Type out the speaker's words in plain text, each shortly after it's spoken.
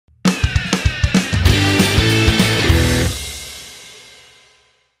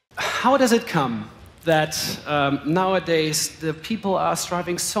how does it come that nowadays the people are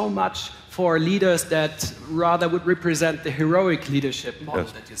striving so much for leaders that rather would represent the heroic leadership model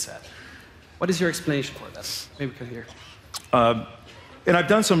that you said? What is your explanation for that? Maybe we can hear. And I've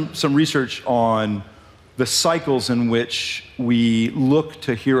done some research on the cycles in which we look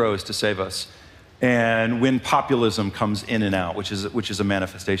to heroes to save us, and when populism comes in and out, which is a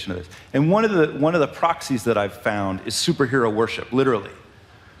manifestation of this. And one of the proxies that I've found is superhero worship, literally.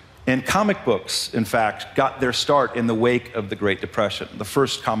 And comic books, in fact, got their start in the wake of the Great Depression. The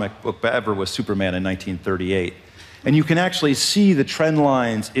first comic book ever was Superman in 1938. And you can actually see the trend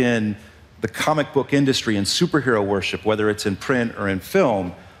lines in the comic book industry and superhero worship, whether it's in print or in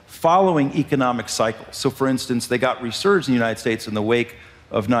film, following economic cycles. So for instance, they got resurged in the United States in the wake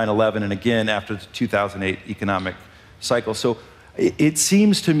of 9/11 and again after the 2008 economic cycle. So it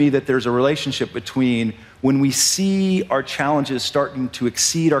seems to me that there's a relationship between when we see our challenges starting to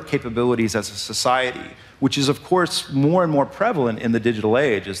exceed our capabilities as a society, which is of course more and more prevalent in the digital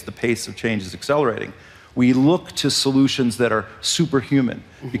age as the pace of change is accelerating. We look to solutions that are superhuman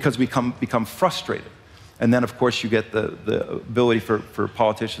because we become frustrated. And then, of course, you get the ability for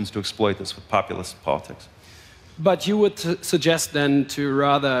politicians to exploit this with populist politics. But you would suggest then to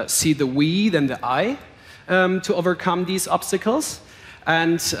rather see the we than the I to overcome these obstacles?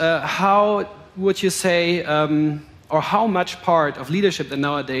 And how would you say, or how much part of leadership then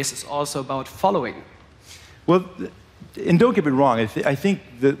nowadays is also about following? Well, and don't get me wrong, I think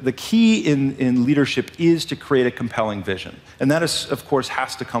the key in leadership is to create a compelling vision. And that, is, of course,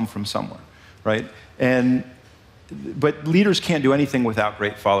 has to come from somewhere, right? But leaders can't do anything without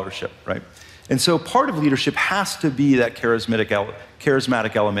great followership, right? And so part of leadership has to be that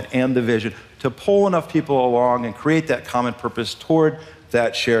charismatic element and the vision to pull enough people along and create that common purpose toward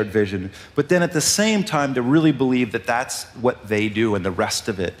that shared vision. But then at the same time, to really believe that that's what they do and the rest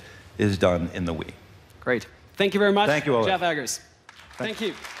of it is done in the we. Great. Thank you very much, Thank you, Ole. Jeff Eggers. Thank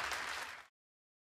you.